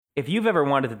If you've ever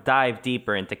wanted to dive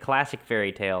deeper into classic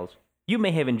fairy tales, you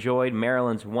may have enjoyed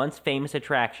Maryland's once famous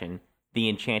attraction, the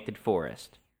Enchanted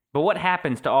Forest. But what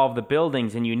happens to all of the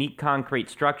buildings and unique concrete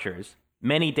structures,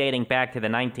 many dating back to the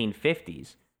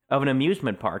 1950s, of an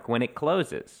amusement park when it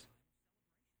closes?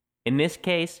 In this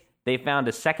case, they found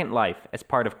a second life as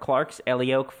part of Clark's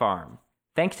Ellie Oak Farm,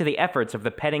 thanks to the efforts of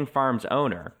the petting farm's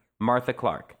owner, Martha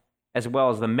Clark, as well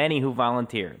as the many who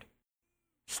volunteered.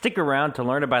 Stick around to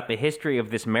learn about the history of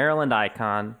this Maryland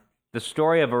icon, the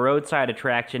story of a roadside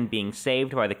attraction being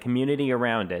saved by the community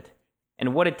around it,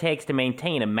 and what it takes to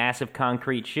maintain a massive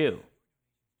concrete shoe.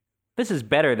 This is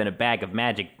better than a bag of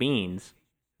magic beans.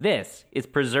 This is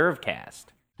PreserveCast.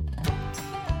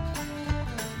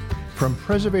 From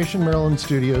Preservation Maryland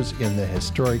Studios in the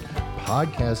historic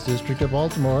Podcast District of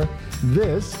Baltimore,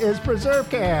 this is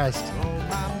PreserveCast. Oh,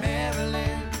 my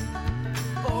Maryland,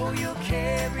 oh, you're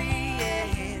carrying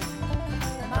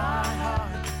my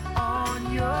heart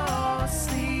on your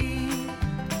sleeve.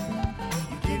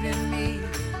 You're giving me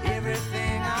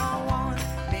everything I want,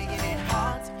 making it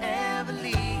hard to ever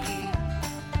leave.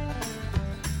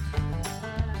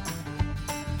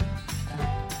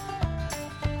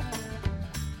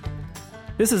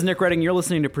 This is Nick Redding. You're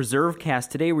listening to PreserveCast.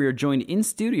 Today we are joined in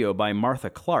studio by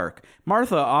Martha Clark.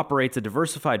 Martha operates a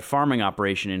diversified farming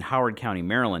operation in Howard County,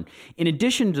 Maryland. In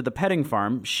addition to the petting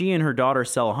farm, she and her daughter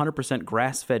sell 100%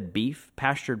 grass-fed beef,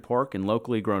 pastured pork, and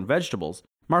locally grown vegetables.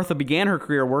 Martha began her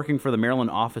career working for the Maryland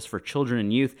Office for Children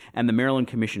and Youth and the Maryland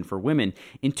Commission for Women.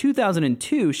 In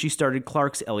 2002, she started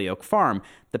Clark's Ellie Oak Farm,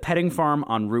 the petting farm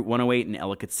on Route 108 in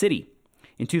Ellicott City.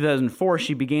 In 2004,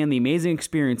 she began the amazing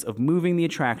experience of moving the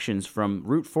attractions from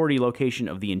Route 40 location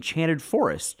of the Enchanted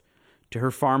Forest to her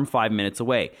farm 5 minutes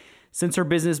away. Since her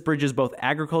business bridges both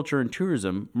agriculture and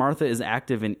tourism, Martha is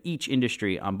active in each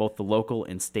industry on both the local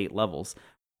and state levels.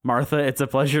 Martha, it's a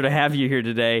pleasure to have you here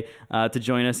today to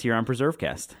join us here on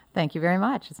PreserveCast. Thank you very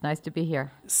much. It's nice to be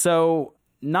here. So,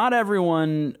 not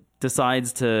everyone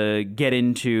decides to get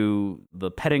into the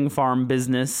petting farm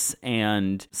business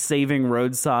and saving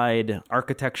roadside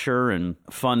architecture and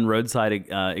fun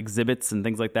roadside exhibits and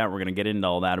things like that. We're going to get into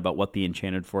all that about what the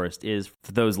Enchanted Forest is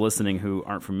for those listening who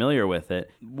aren't familiar with it.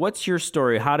 What's your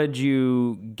story? How did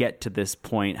you get to this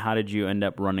point? How did you end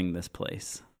up running this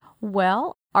place?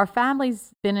 Well, our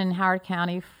family's been in Howard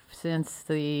County since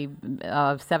the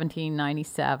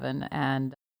 1797,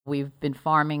 and we've been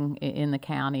farming in the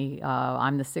county.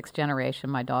 I'm the sixth generation.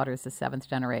 My daughter's the seventh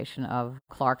generation of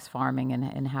Clark's farming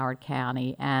in Howard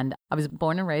County. And I was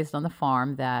born and raised on the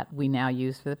farm that we now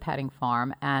use for the petting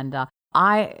farm. And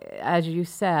I, as you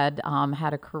said,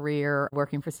 had a career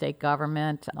working for state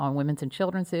government on women's and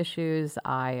children's issues.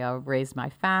 I raised my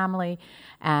family.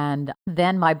 And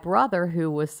then my brother, who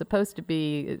was supposed to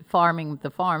be farming the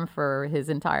farm for his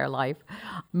entire life,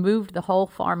 moved the whole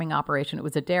farming operation. It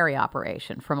was a dairy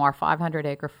operation from our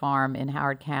 500-acre farm in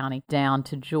Howard County down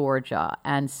to Georgia.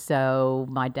 And so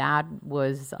my dad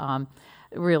was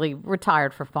really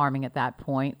retired for farming at that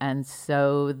point, and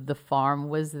so the farm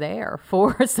was there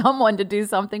for someone to do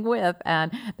something with,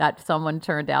 and that someone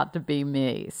turned out to be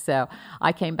me. So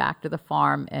I came back to the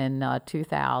farm in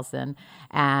 2000,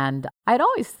 and I'd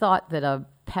always thought that a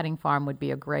petting farm would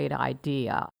be a great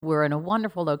idea. We're in a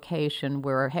wonderful location.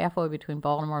 We're halfway between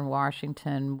Baltimore and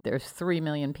Washington. There's 3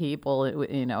 million people,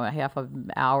 a half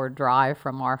an hour drive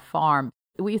from our farm.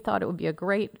 We thought it would be a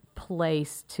great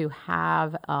place to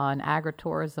have an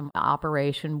agritourism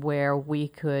operation where we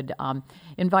could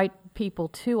invite people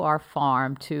to our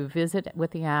farm to visit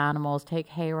with the animals, take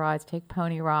hay rides, take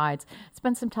pony rides,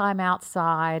 spend some time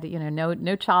outside.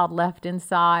 No child left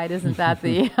inside. Isn't that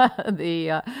the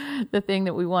the thing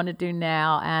that we want to do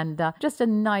now? And just a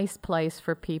nice place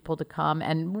for people to come.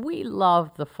 And we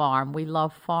love the farm. We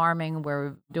love farming.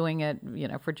 We're doing it,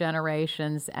 for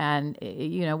generations. And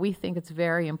we think it's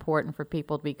very important for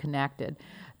people to be connected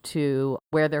to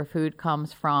where their food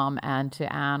comes from and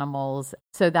to animals.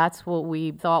 So that's what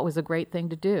we thought was a great thing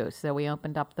to do. So we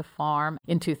opened up the farm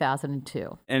in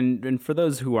 2002. And for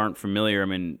those who aren't familiar,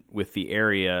 with the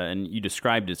area, and you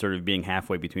described it sort of being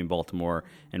halfway between Baltimore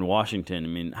and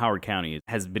Washington. Howard County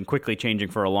has been quickly changing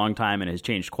for a long time and has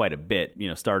changed quite a bit,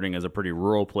 starting as a pretty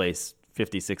rural place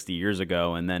 50, 60 years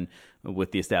ago, and then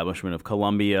with the establishment of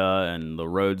Columbia and the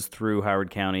roads through Howard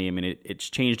County, it's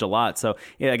changed a lot. So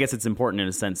I guess it's important in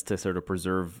a sense to sort of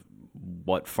preserve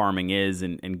what farming is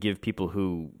and give people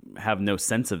who have no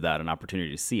sense of that an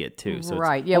opportunity to see it too. So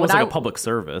right. It's almost like a public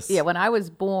service. Yeah, when I was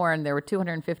born, there were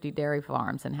 250 dairy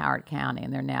farms in Howard County,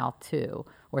 and there are now 2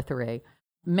 or 3.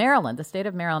 Maryland, the state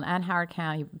of Maryland and Howard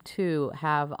County, too,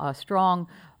 have a strong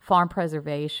farm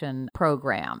preservation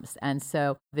programs. And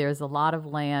so there's a lot of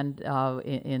land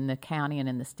in the county and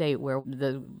in the state where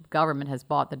the government has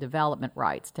bought the development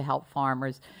rights to help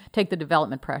farmers take the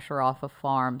development pressure off of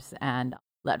farms and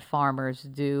let farmers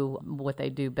do what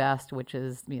they do best, which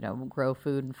is, grow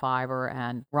food and fiber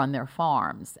and run their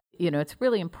farms. It's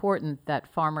really important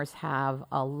that farmers have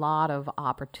a lot of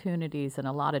opportunities and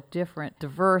a lot of different,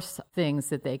 diverse things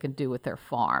that they can do with their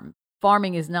farm.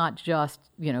 Farming is not just,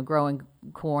 growing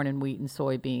corn and wheat and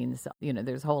soybeans.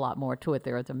 There's a whole lot more to it.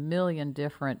 There's a million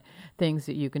different things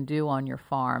that you can do on your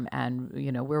farm. And,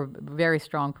 we're very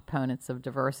strong proponents of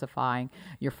diversifying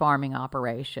your farming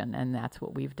operation. And that's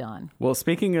what we've done. Well,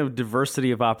 speaking of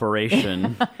diversity of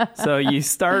operation, so you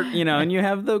start, and you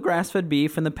have the grass-fed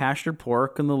beef and the pastured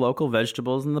pork and the local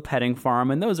vegetables and the petting farm.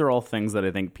 And those are all things that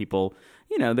I think people,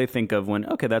 they think of when,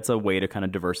 okay, that's a way to kind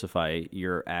of diversify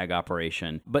your ag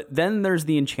operation. But then there's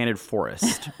the enchanted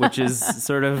forest, which is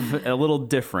sort of a little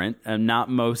different. And not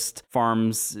most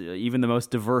farms, even the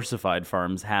most diversified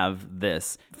farms, have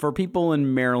this. For people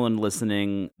in Maryland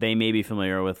listening, they may be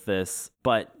familiar with this,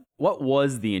 but what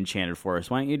was the enchanted forest?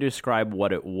 Why don't you describe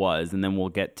what it was, and then we'll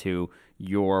get to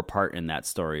your part in that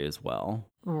story as well.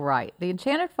 Right. The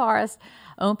Enchanted Forest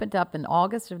opened up in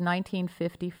August of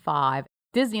 1955.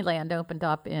 Disneyland opened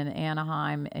up in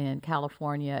Anaheim in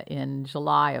California in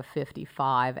July of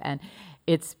 55, and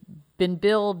it's been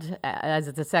billed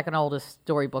as the second oldest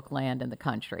storybook land in the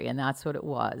country, and that's what it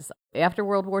was. After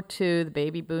World War II, the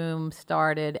baby boom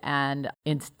started, and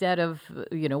instead of,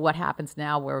 what happens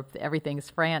now where everything's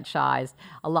franchised,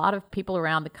 a lot of people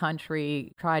around the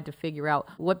country tried to figure out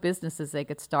what businesses they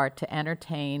could start to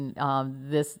entertain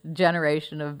this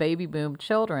generation of baby boom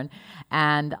children,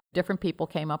 and different people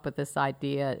came up with this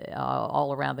idea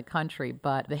all around the country,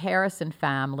 but the Harrison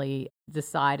family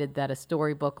decided that a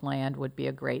storybook land would be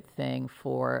a great thing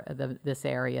for this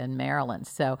area in Maryland.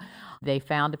 So they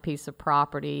found a piece of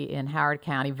property in Howard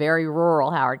County, very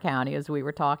rural Howard County, as we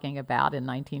were talking about, in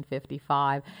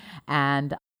 1955,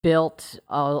 and built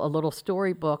a little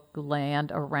storybook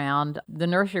land around the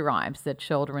nursery rhymes that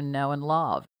children know and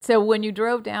love. So when you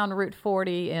drove down Route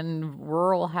 40 in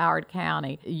rural Howard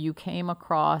County, you came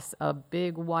across a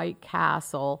big white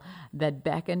castle that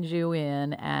beckoned you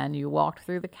in, and you walked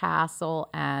through the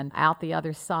castle and out the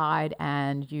other side,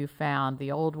 and you found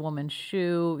the old woman's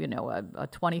shoe, a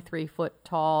 23-foot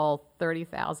tall,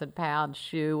 30,000-pound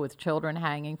shoe with children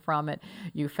hanging from it.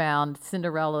 You found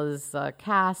Cinderella's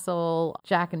castle,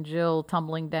 Jack and Jill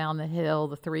tumbling down the hill,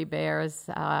 the Three Bears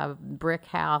brick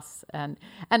house, and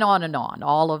on and on.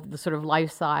 All of the sort of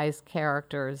life-size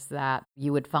characters that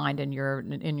you would find in your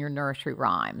nursery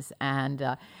rhymes. And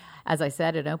as I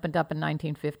said, it opened up in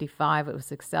 1955. It was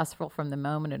successful from the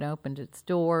moment it opened its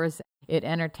doors. It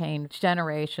entertained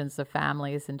generations of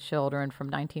families and children from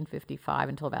 1955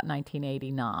 until about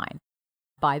 1989.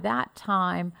 By that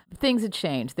time, things had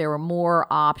changed. There were more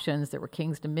options. There were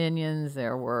King's Dominions.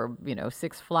 There were,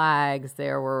 Six Flags.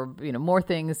 There were, more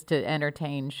things to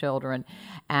entertain children.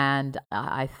 And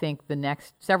I think the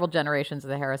next several generations of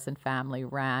the Harrison family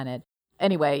ran it.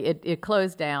 Anyway, it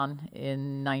closed down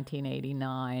in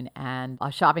 1989, and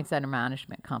a shopping center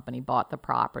management company bought the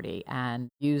property and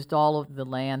used all of the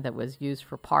land that was used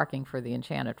for parking for the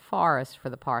Enchanted Forest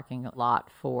for the parking lot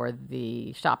for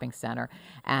the shopping center,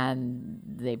 and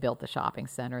they built the shopping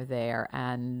center there.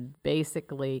 And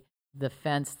basically, the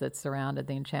fence that surrounded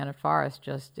the Enchanted Forest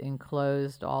just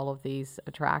enclosed all of these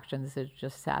attractions that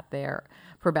just sat there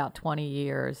for about 20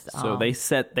 years. So they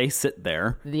sit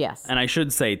there. Yes. And I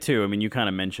should say, too, you kind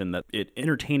of mentioned that it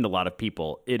entertained a lot of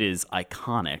people. It is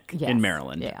iconic in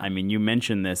Maryland. Yeah. You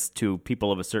mentioned this to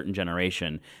people of a certain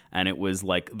generation, and it was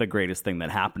like the greatest thing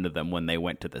that happened to them when they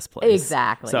went to this place.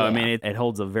 Exactly. So, it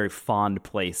holds a very fond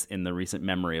place in the recent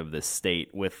memory of this state,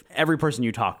 with every person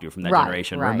you talk to from that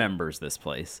generation remembers this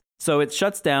place. So it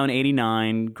shuts down,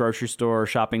 89, grocery store,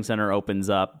 shopping center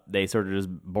opens up. They sort of just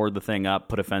board the thing up,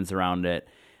 put a fence around it.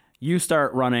 You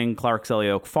start running Clark's Selly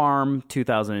Oak Farm,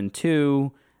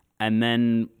 2002, and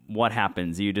then what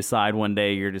happens? You decide one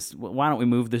day why don't we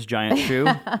move this giant shoe?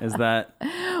 Is that...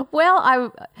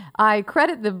 Well, I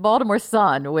credit the Baltimore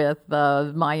Sun with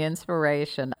my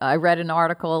inspiration. I read an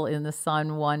article in the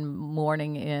Sun one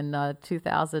morning in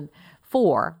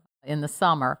 2004, in the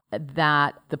summer,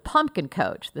 that the pumpkin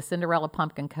coach, the Cinderella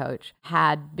pumpkin coach,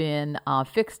 had been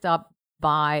fixed up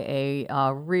by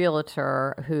a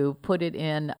realtor who put it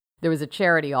in. There was a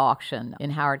charity auction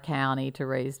in Howard County to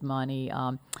raise money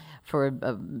for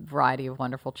a variety of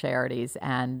wonderful charities.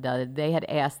 And they had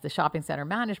asked the shopping center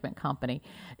management company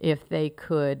if they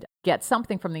could get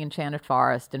something from the Enchanted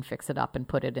Forest and fix it up and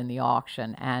put it in the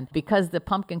auction. And because the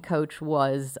pumpkin coach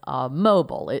was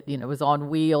mobile, it was on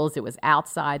wheels, it was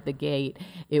outside the gate,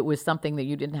 it was something that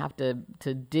you didn't have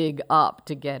to dig up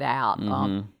to get out.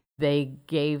 They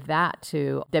gave that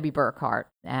to Debbie Burkhart,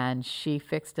 and she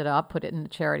fixed it up, put it in the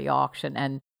charity auction.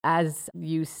 And as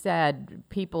you said,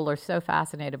 people are so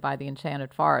fascinated by the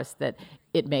Enchanted Forest that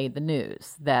it made the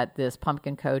news that this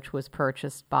pumpkin coach was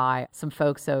purchased by some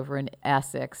folks over in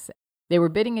Essex. They were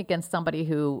bidding against somebody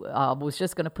who was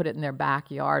just going to put it in their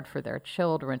backyard for their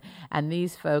children. And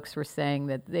these folks were saying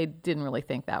that they didn't really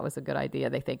think that was a good idea.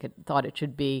 They thought it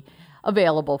should be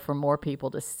available for more people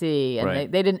to see. And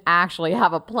Right. they didn't actually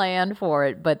have a plan for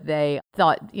it, but they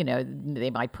thought,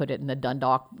 they might put it in the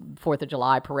Dundalk 4th of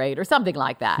July parade or something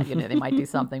like that. They might do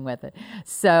something with it.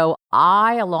 So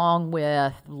I, along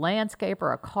with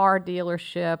landscaper, a car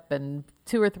dealership, and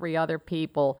 2 or 3 other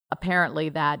people, apparently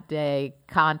that day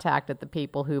contacted the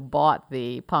people who bought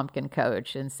the pumpkin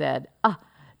coach and said,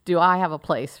 do I have a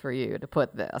place for you to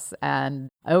put this? And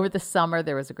over the summer,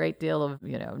 there was a great deal of,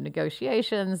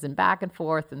 negotiations and back and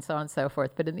forth and so on and so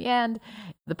forth. But in the end,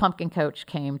 the pumpkin coach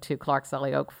came to Clark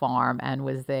Sully Oak Farm and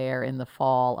was there in the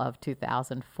fall of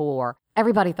 2004.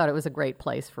 Everybody thought it was a great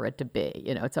place for it to be.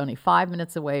 It's only 5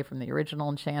 minutes away from the original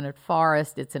Enchanted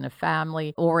Forest. It's in a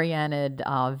family-oriented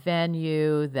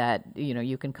venue that,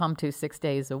 you can come to 6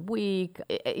 days a week.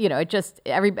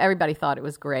 Everybody thought it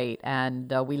was great,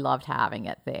 and we loved having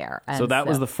it there. And So that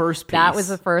was the first piece. That was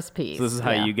the first piece. So this is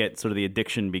how you get sort of the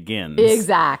addiction begins.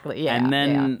 Exactly, yeah. And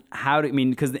then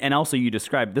and also you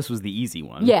described this was the easy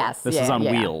one. Yes, This yeah, is on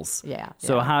yeah. wheels. Yeah,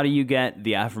 So yeah. how do you get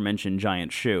the aforementioned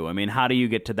giant shoe? I mean, how do you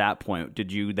get to that point?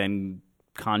 Did you then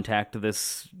contact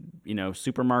this,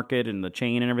 supermarket and the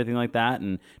chain and everything like that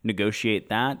and negotiate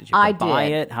that? Did you have to buy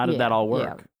it? How did that all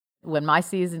work? Yeah. When my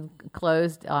season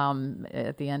closed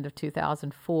at the end of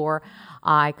 2004,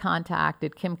 I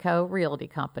contacted Kimco Realty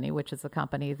Company, which is the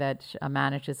company that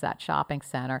manages that shopping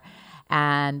center,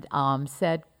 and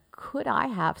said, could I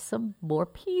have some more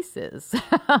pieces?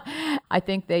 I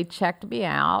think they checked me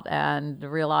out and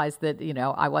realized that,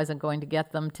 I wasn't going to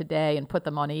get them today and put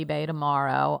them on eBay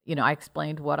tomorrow. I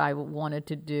explained what I wanted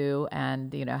to do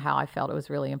and, how I felt it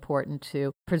was really important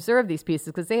to preserve these pieces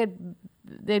because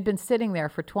they'd been sitting there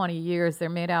for 20 years. They're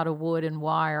made out of wood and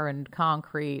wire and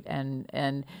concrete,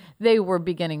 and they were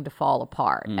beginning to fall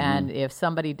apart. Mm-hmm. And if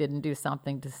somebody didn't do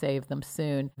something to save them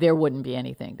soon, there wouldn't be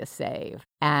anything to save.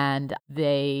 And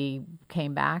they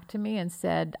came back to me and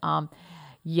said,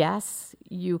 yes,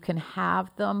 you can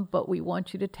have them, but we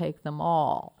want you to take them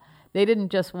all. They didn't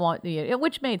just want,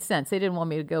 which made sense. They didn't want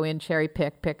me to go in, cherry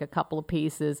pick a couple of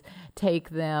pieces,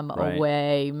 take them Right.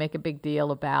 away, make a big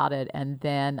deal about it, and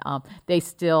then they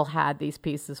still had these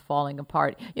pieces falling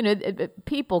apart.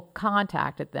 People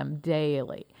contacted them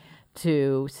daily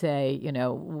to say,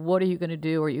 what are you going to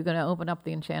do? Are you going to open up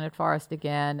the Enchanted Forest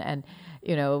again? And,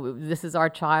 this is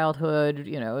our childhood.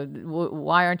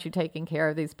 Why aren't you taking care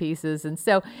of these pieces? And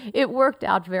so it worked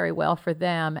out very well for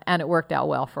them, and it worked out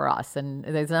well for us. And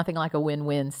there's nothing like a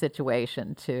win-win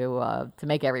situation to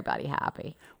make everybody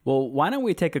happy. Well, why don't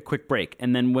we take a quick break?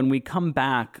 And then when we come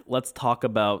back, let's talk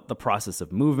about the process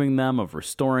of moving them, of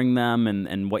restoring them,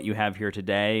 and what you have here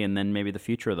today, and then maybe the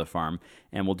future of the farm.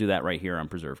 And we'll do that right here on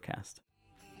PreserveCast.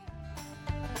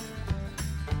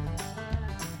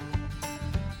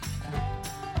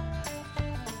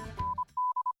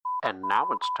 And now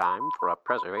it's time for a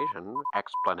preservation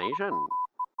explanation.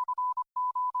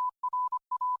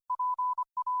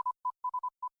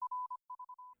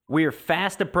 We're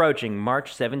fast approaching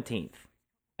March 17th,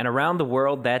 and around the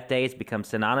world that day has become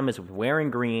synonymous with wearing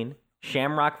green,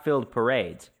 shamrock-filled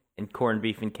parades, and corned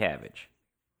beef and cabbage.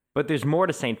 But there's more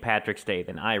to St. Patrick's Day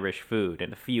than Irish food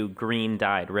and a few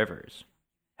green-dyed rivers,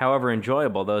 however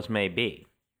enjoyable those may be.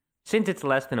 Since it's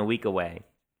less than a week away,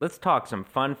 let's talk some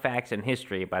fun facts and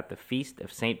history about the Feast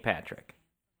of St. Patrick.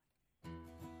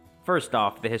 First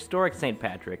off, the historic St.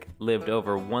 Patrick lived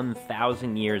over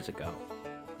 1,000 years ago,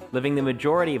 living the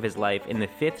majority of his life in the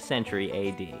 5th century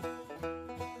AD.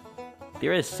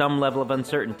 There is some level of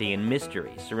uncertainty and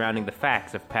mystery surrounding the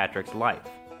facts of Patrick's life.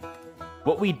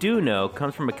 What we do know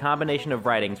comes from a combination of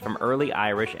writings from early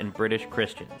Irish and British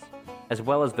Christians, as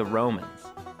well as the Romans.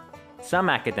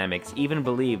 Some academics even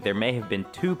believe there may have been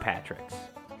 2 Patricks.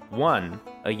 One,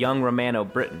 a young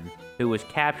Romano-Briton who was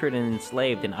captured and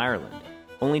enslaved in Ireland,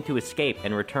 only to escape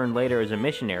and return later as a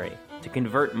missionary to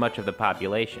convert much of the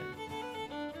population.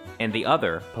 And the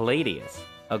other, Palladius,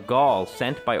 a Gaul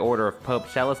sent by order of Pope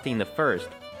Celestine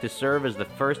I to serve as the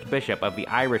first bishop of the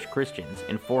Irish Christians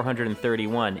in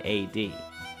 431 AD,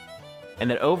 and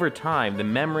that over time the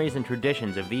memories and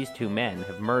traditions of these two men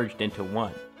have merged into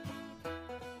one.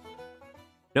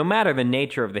 No matter the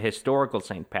nature of the historical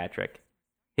St. Patrick,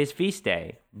 his feast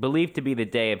day, believed to be the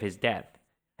day of his death,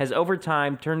 has over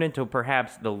time turned into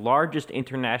perhaps the largest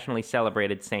internationally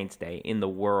celebrated Saints' Day in the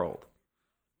world.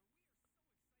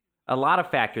 A lot of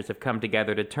factors have come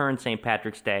together to turn St.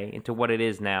 Patrick's Day into what it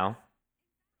is now.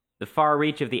 The far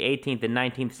reach of the 18th and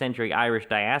 19th century Irish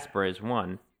diaspora is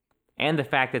one, and the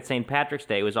fact that St. Patrick's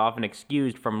Day was often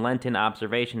excused from Lenten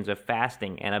observations of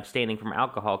fasting and abstaining from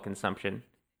alcohol consumption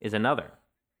is another.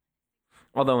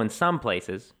 Although in some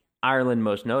places, Ireland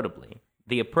most notably,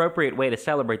 the appropriate way to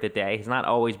celebrate the day has not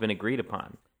always been agreed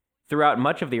upon. Throughout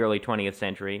much of the early 20th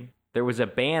century, there was a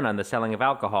ban on the selling of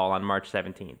alcohol on March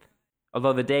 17th,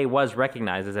 although the day was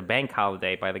recognized as a bank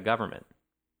holiday by the government.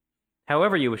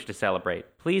 However you wish to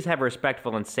celebrate, please have a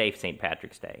respectful and safe St.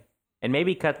 Patrick's Day, and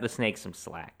maybe cut the snakes some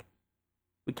slack.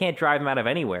 We can't drive them out of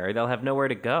anywhere, they'll have nowhere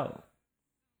to go.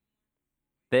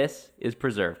 This is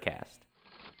PreserveCast.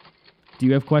 Do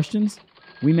you have questions?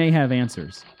 We may have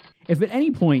answers. If at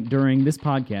any point during this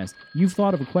podcast you've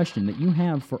thought of a question that you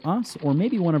have for us or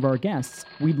maybe one of our guests,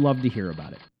 we'd love to hear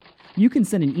about it. You can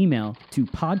send an email to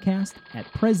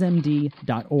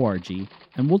podcast@presmd.org,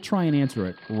 and we'll try and answer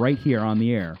it right here on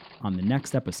the air on the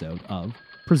next episode of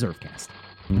PreserveCast.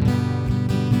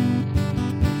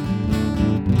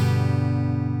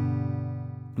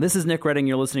 This is Nick Redding.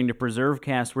 You're listening to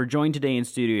PreserveCast. We're joined today in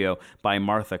studio by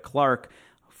Martha Clark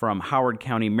from Howard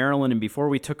County, Maryland. And before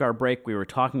we took our break, we were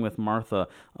talking with Martha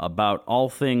about all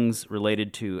things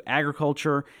related to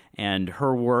agriculture and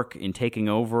her work in taking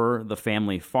over the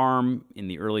family farm in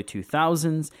the early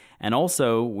 2000s. And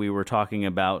also, we were talking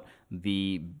about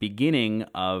the beginning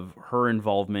of her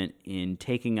involvement in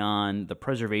taking on the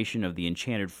preservation of the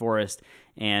Enchanted Forest.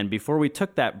 And before we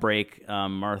took that break,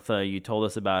 Martha, you told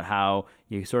us about how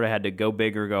you sort of had to go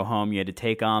big or go home. You had to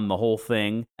take on the whole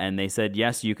thing. And they said,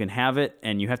 yes, you can have it,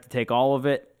 and you have to take all of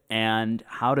it. And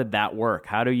how did that work?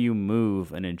 How do you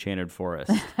move an enchanted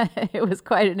forest? It was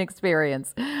quite an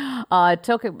experience. It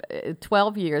took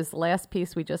 12 years. The last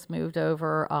piece we just moved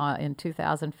over in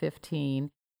 2015.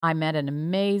 I met an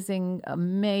amazing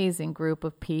group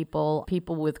of people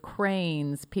with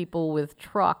cranes, people with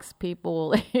trucks,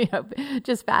 people,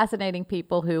 just fascinating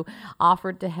people who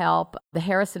offered to help. The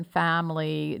Harrison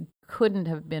family couldn't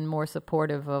have been more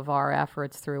supportive of our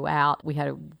efforts throughout. We had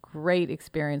a great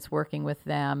experience working with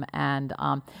them, and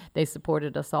they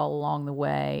supported us all along the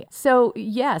way. So,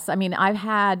 yes, I mean, I've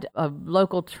had a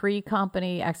local tree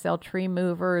company, XL Tree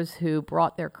Movers, who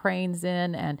brought their cranes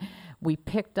in, and we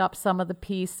picked up some of the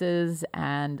pieces,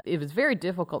 and it was very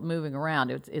difficult moving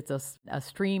around. It's a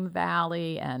stream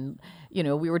valley, and,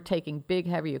 we were taking big,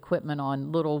 heavy equipment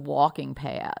on little walking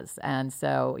paths. And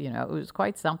so, it was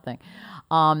quite something.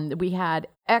 We had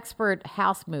expert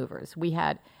house movers. We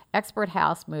had expert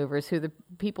house movers who the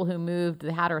people who moved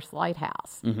the Hatteras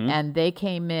Lighthouse. Mm-hmm. And they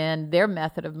came in. Their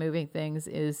method of moving things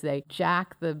is they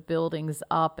jack the buildings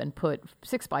up and put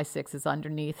 6x6s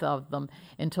underneath of them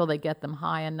until they get them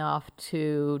high enough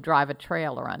to drive a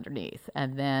trailer underneath.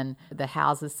 And then the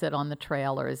houses sit on the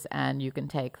trailers and you can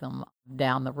take them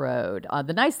down the road.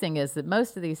 The nice thing is that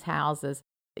most of these houses,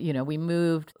 we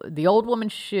moved the Old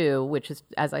Woman's Shoe, which is,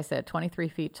 as I said, 23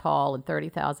 feet tall and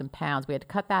 30,000 pounds. We had to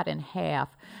cut that in half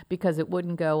because it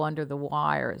wouldn't go under the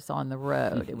wires on the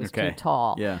road. It was too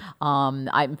tall. Yeah.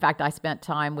 In fact, I spent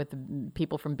time with the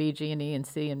people from BG&E and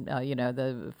C and,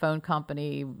 the phone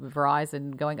company,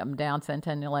 Verizon, going up and down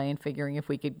Centennial Lane, figuring if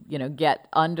we could, get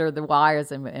under the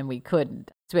wires, and we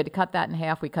couldn't. So we had to cut that in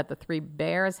half. We cut the Three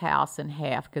Bears house in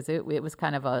half because it was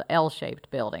kind of a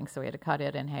L-shaped building. So we had to cut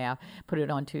it in half, put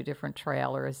it on 2 different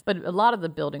trailers. But a lot of the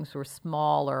buildings were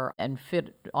smaller and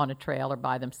fit on a trailer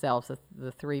by themselves.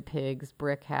 The Three Pigs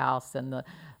brick house and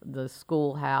the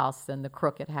schoolhouse and the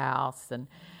Crooked house. And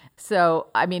so,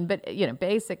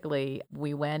 basically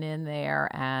we went in there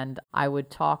and I would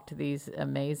talk to these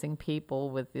amazing people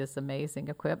with this amazing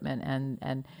equipment,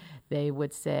 and they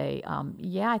would say,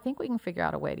 I think we can figure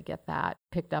out a way to get that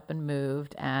picked up and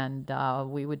moved. And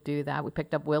we would do that. We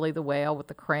picked up Willie the Whale with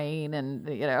the crane and,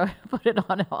 put it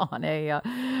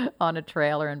on a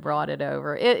trailer and brought it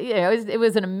over. It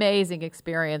was an amazing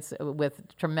experience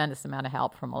with tremendous amount of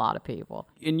help from a lot of people.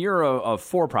 And you're a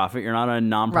for-profit. You're not a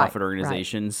nonprofit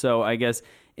organization. Right. So I guess,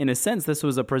 in a sense, this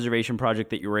was a preservation project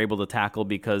that you were able to tackle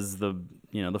because the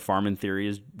farm in theory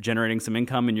is generating some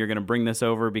income, and you're going to bring this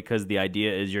over because the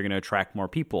idea is you're going to attract more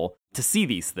people. to see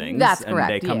these things. That's and correct,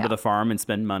 they come yeah. to the farm and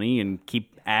spend money and keep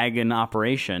ag in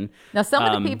operation. Now, some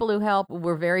of the people who helped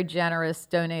were very generous,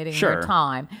 donating Sure. their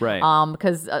time. Right.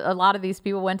 Because a lot of these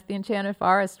people went to the Enchanted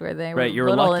Forest where they were Right, you were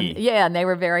little. lucky. And they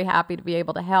were very happy to be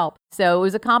able to help. So it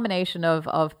was a combination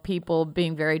of people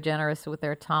being very generous with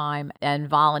their time and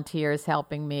volunteers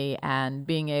helping me and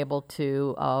being able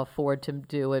to afford to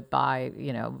do it by,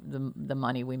 the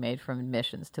money we made from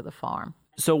admissions to the farm.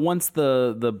 So once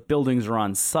the buildings are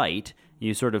on site,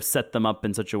 you sort of set them up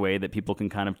in such a way that people can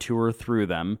kind of tour through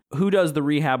them. Who does the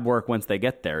rehab work once they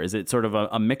get there? Is it sort of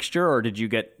a mixture, or did you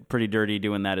get pretty dirty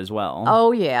doing that as well?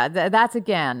 Oh, yeah. That's,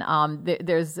 again,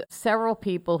 there's several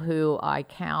people who I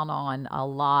count on a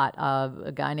lot.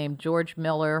 A guy named George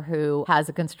Miller, who has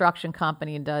a construction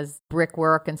company and does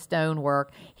brickwork and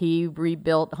stonework. He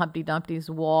rebuilt Humpty Dumpty's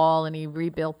wall, and he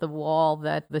rebuilt the wall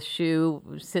that the shoe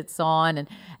sits on,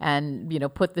 and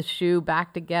put the shoe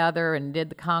back together and did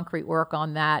the concrete work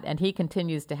on that. And he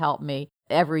continues to help me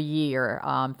every year.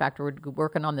 In fact, we're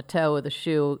working on the toe of the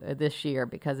shoe this year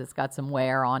because it's got some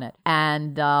wear on it.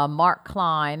 And Mark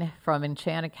Klein from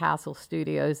Enchanted Castle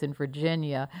Studios in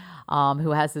Virginia,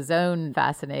 who has his own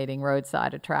fascinating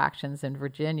roadside attractions in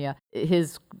Virginia,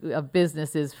 his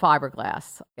business is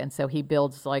fiberglass. And so he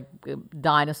builds like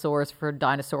dinosaurs for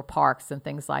dinosaur parks and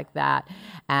things like that.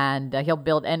 And he'll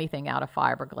build anything out of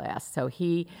fiberglass. So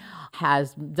he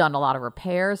has done a lot of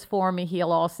repairs for me.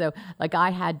 He'll also, like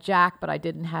I had Jack, but I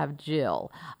didn't have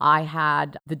Jill. I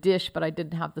had the dish, but I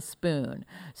didn't have the spoon.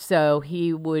 So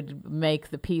he would make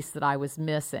the piece that I was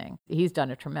missing. He's done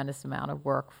a tremendous amount of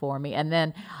work for me. And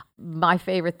then my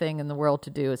favorite thing in the world to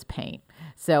do is paint.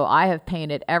 So I have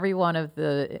painted every one of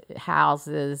the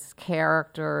houses,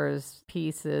 characters,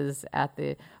 pieces at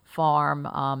the farm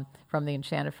from the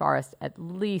Enchanted Forest at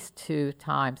least 2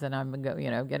 times, and I'm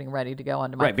getting ready to go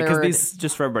on to my right, third. because these,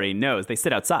 just for everybody knows, they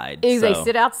sit outside. They so-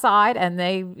 sit outside, and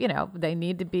they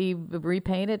need to be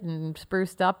repainted and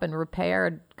spruced up and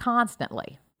repaired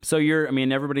constantly. So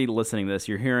everybody listening to this,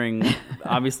 you're hearing,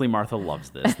 obviously Martha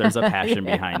loves this. There's a passion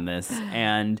behind this.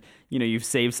 And, you've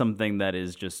saved something that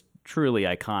is just truly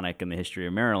iconic in the history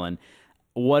of Maryland.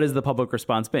 What has the public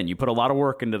response been? You put a lot of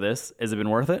work into this. Has it been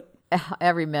worth it?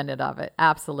 Every minute of it.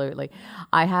 Absolutely.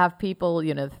 I have people,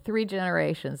 3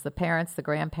 generations, the parents, the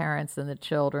grandparents, and the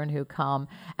children who come.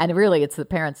 And really, it's the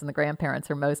parents and the grandparents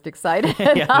are most excited.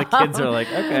 Yeah, the kids are like,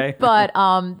 okay. But,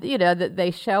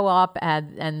 they show up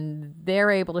and they're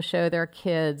able to show their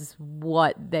kids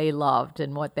what they loved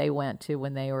and what they went to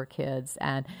when they were kids.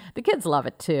 And the kids love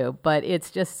it too. But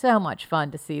it's just so much fun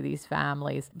to see these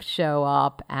families show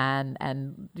up and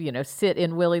sit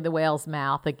in Willie the Whale's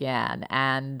mouth again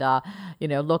and,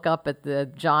 look up at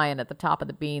the giant at the top of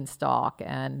the beanstalk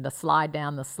and slide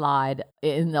down the slide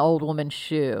in the old woman's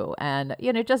shoe and,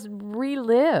 just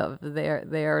relive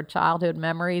their childhood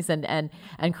memories and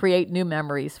create new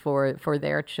memories for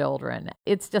their children.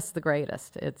 It's just the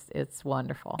greatest. It's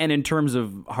wonderful. And in terms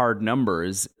of hard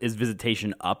numbers, is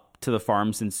visitation up to the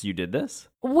farm since you did this?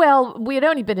 Well, we had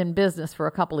only been in business for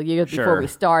a couple of years before we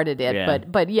started it, Yeah.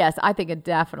 but yes, I think it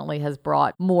definitely has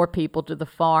brought more people to the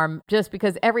farm just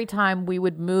because every time we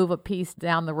would move a piece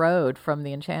down the road from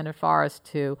the Enchanted Forest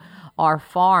to our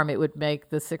farm, it would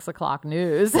make the 6 o'clock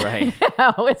news. Right.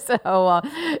 So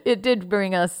it did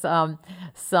bring us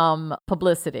some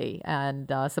publicity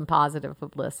and some positive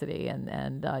publicity.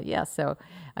 And so,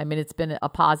 it's been a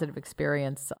positive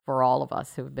experience for all of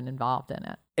us who have been involved in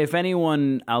it. If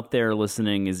anyone out there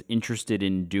listening is interested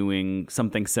in doing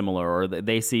something similar, or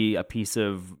they see a piece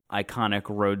of iconic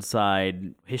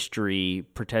roadside history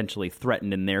potentially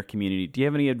threatened in their community, do you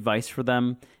have any advice for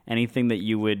them? Anything that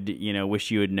you would, wish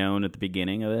you had known at the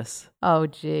beginning of this? Oh,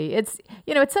 gee. It's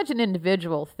such an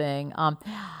individual thing.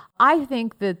 I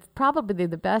think that probably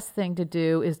the best thing to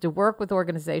do is to work with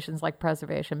organizations like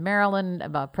Preservation Maryland,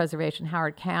 Preservation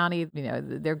Howard County,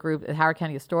 their group, Howard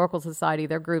County Historical Society,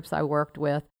 their groups I worked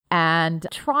with, and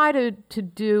try to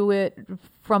do it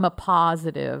from a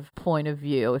positive point of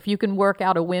view. If you can work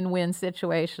out a win-win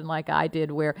situation like I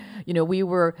did where, we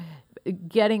were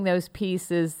getting those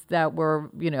pieces that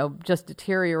were, just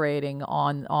deteriorating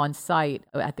on site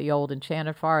at the old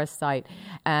Enchanted Forest site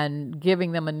and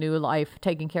giving them a new life,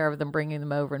 taking care of them, bringing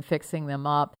them over and fixing them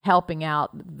up, helping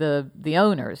out the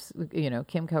owners,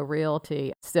 Kimco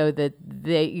Realty, so that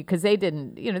because they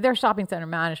didn't, they're a shopping center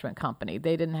management company.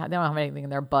 They don't have anything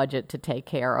in their budget to take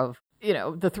care of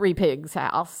the Three Pigs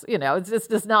house. It's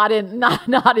just not in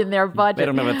their budget. They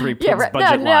don't have a Three Pigs budget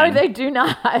line. No, they do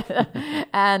not.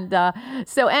 And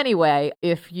so anyway,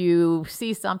 if you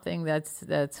see something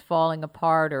that's falling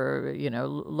apart or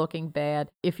looking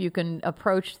bad, if you can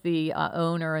approach the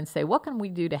owner and say, what can we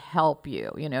do to help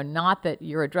you? Not that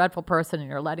you're a dreadful person and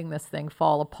you're letting this thing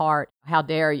fall apart. How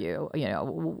dare you?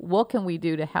 What can we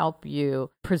do to help you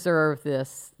preserve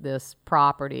this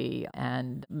property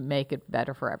and make it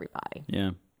better for everybody?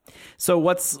 Yeah. So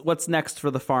what's next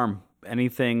for the farm?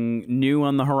 Anything new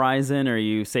on the horizon? Are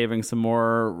you saving some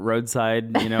more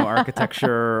roadside,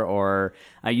 architecture? Or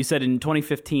you said in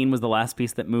 2015 was the last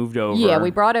piece that moved over. Yeah, we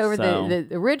brought over the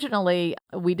originally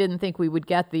we didn't think we would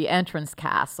get the entrance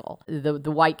castle,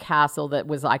 the white castle that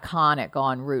was iconic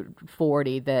on Route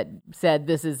 40 that said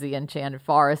this is the Enchanted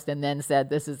Forest and then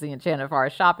said this is the Enchanted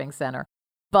Forest Shopping Center.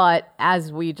 But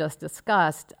as we just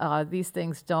discussed, these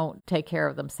things don't take care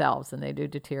of themselves and they do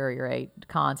deteriorate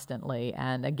constantly.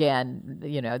 And again,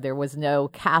 there was no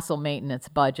castle maintenance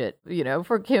budget,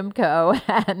 for Kimco.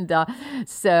 And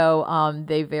so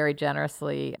they very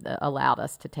generously allowed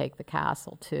us to take the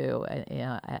castle too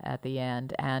at the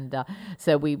end. And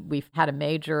so we've had a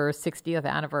major 60th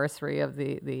anniversary of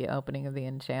the opening of the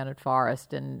Enchanted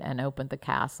Forest and opened the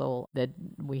castle that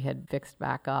we had fixed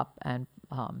back up and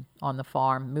on the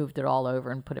farm, moved it all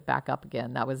over and put it back up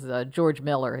again. That was George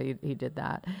Miller. He did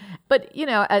that. But,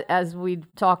 as we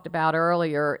talked about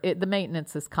earlier, the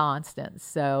maintenance is constant.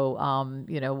 So,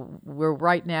 we're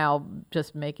right now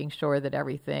just making sure that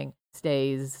everything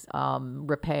stays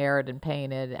repaired and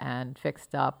painted and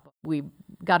fixed up. We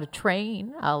got a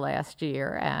train last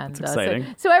year, and that's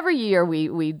exciting. So every year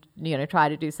we try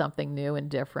to do something new and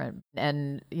different,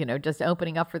 and just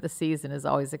opening up for the season is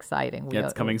always exciting.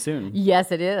 It's coming soon.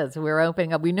 Yes, it is. We're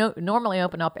opening up. We normally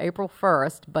open up April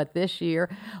 1st, but this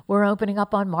year we're opening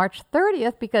up on March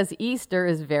 30th because Easter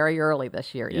is very early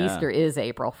this year. Yeah. Easter is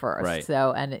April 1st, right.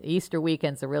 So and Easter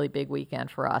weekend's a really big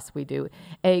weekend for us. We do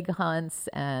egg hunts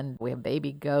and we have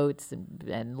baby goats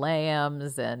and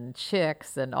lambs and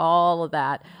chicks and all of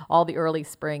that, all the early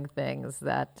spring things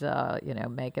that,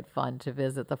 make it fun to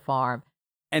visit the farm.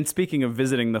 And speaking of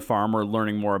visiting the farm or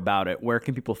learning more about it, where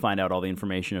can people find out all the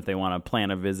information if they want to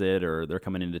plan a visit or they're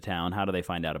coming into town? How do they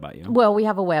find out about you? Well, we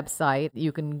have a website.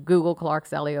 You can Google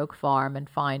Clark's Ellie Oak Farm and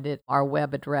find it. Our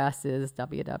web address is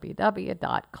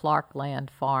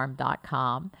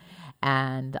www.clarklandfarm.com.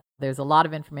 And there's a lot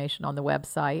of information on the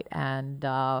website, and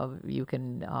you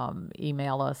can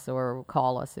email us or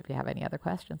call us if you have any other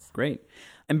questions. Great.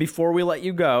 And before we let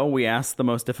you go, we ask the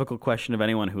most difficult question of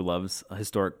anyone who loves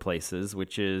historic places,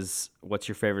 which is, what's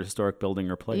your favorite historic building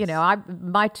or place?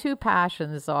 My two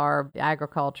passions are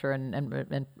agriculture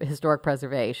and historic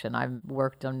preservation. I've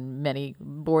worked on many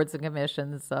boards and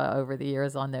commissions over the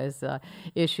years on those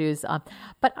issues.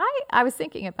 But I was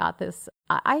thinking about this.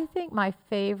 I think my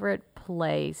favorite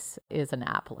place is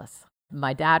Annapolis.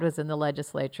 My dad was in the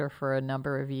legislature for a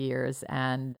number of years,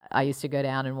 and I used to go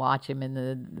down and watch him in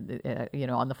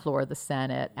on the floor of the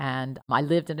Senate. And I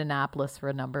lived in Annapolis for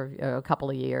a couple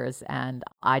of years, and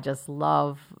I just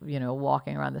love,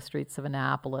 walking around the streets of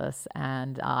Annapolis.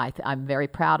 And I'm very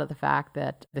proud of the fact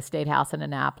that the State House in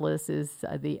Annapolis is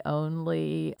the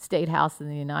only state house in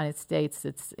the United States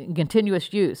that's in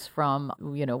continuous use from,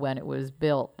 when it was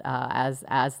built as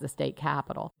the state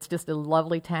capitol. It's just a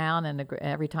lovely town, and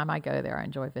every time I go there, I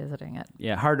enjoy visiting it.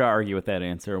 Yeah, hard to argue with that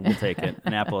answer. We'll take it.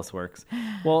 Annapolis works.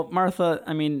 Well, Martha,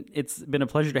 it's been a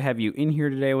pleasure to have you in here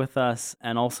today with us.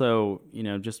 And also,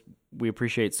 we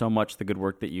appreciate so much the good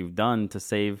work that you've done to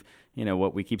save,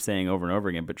 what we keep saying over and over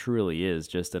again, but truly is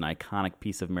just an iconic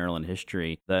piece of Maryland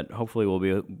history that hopefully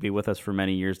will be with us for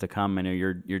many years to come. I know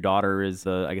your daughter is,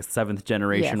 seventh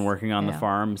generation working on the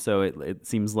farm. So it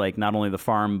seems like not only the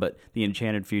farm, but the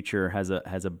Enchanted Future has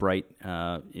a bright,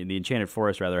 the Enchanted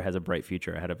Forest rather has a bright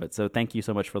future ahead of it. So thank you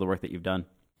so much for the work that you've done.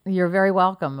 You're very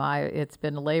welcome. It's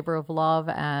been a labor of love,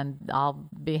 and I'll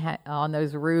be on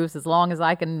those roofs as long as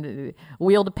I can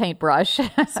wield a paintbrush.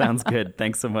 Sounds good.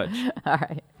 Thanks so much. All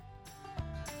right.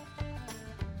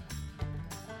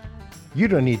 You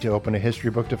don't need to open a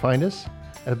history book to find us.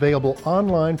 Available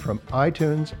online from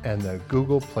iTunes and the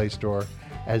Google Play Store,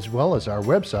 as well as our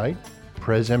website,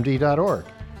 presmd.org.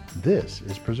 This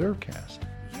is PreserveCast.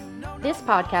 This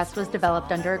podcast was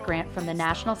developed under a grant from the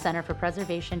National Center for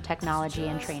Preservation Technology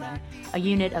and Training, a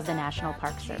unit of the National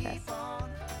Park Service.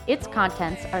 Its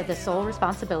contents are the sole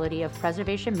responsibility of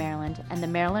Preservation Maryland and the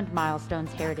Maryland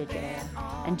Milestones Heritage Area,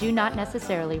 and do not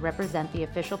necessarily represent the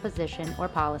official position or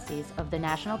policies of the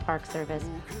National Park Service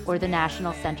or the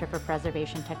National Center for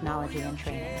Preservation Technology and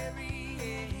Training.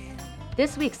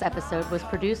 This week's episode was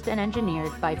produced and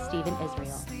engineered by Stephen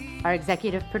Israel. Our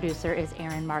executive producer is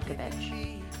Aaron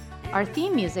Markovich. Our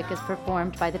theme music is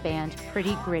performed by the band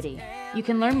Pretty Gritty. You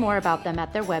can learn more about them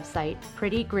at their website,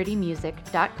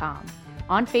 prettygrittymusic.com,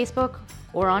 on Facebook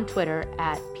or on Twitter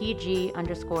at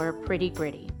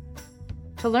PG_prettygritty.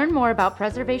 To learn more about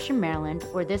Preservation Maryland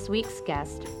or this week's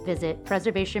guest, visit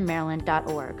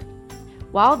preservationmaryland.org.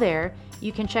 While there,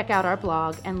 you can check out our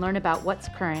blog and learn about what's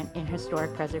current in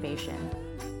historic preservation.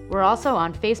 We're also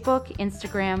on Facebook,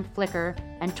 Instagram, Flickr,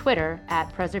 and Twitter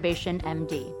at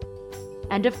PreservationMD.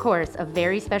 And of course, a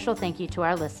very special thank you to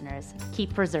our listeners.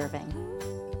 Keep preserving.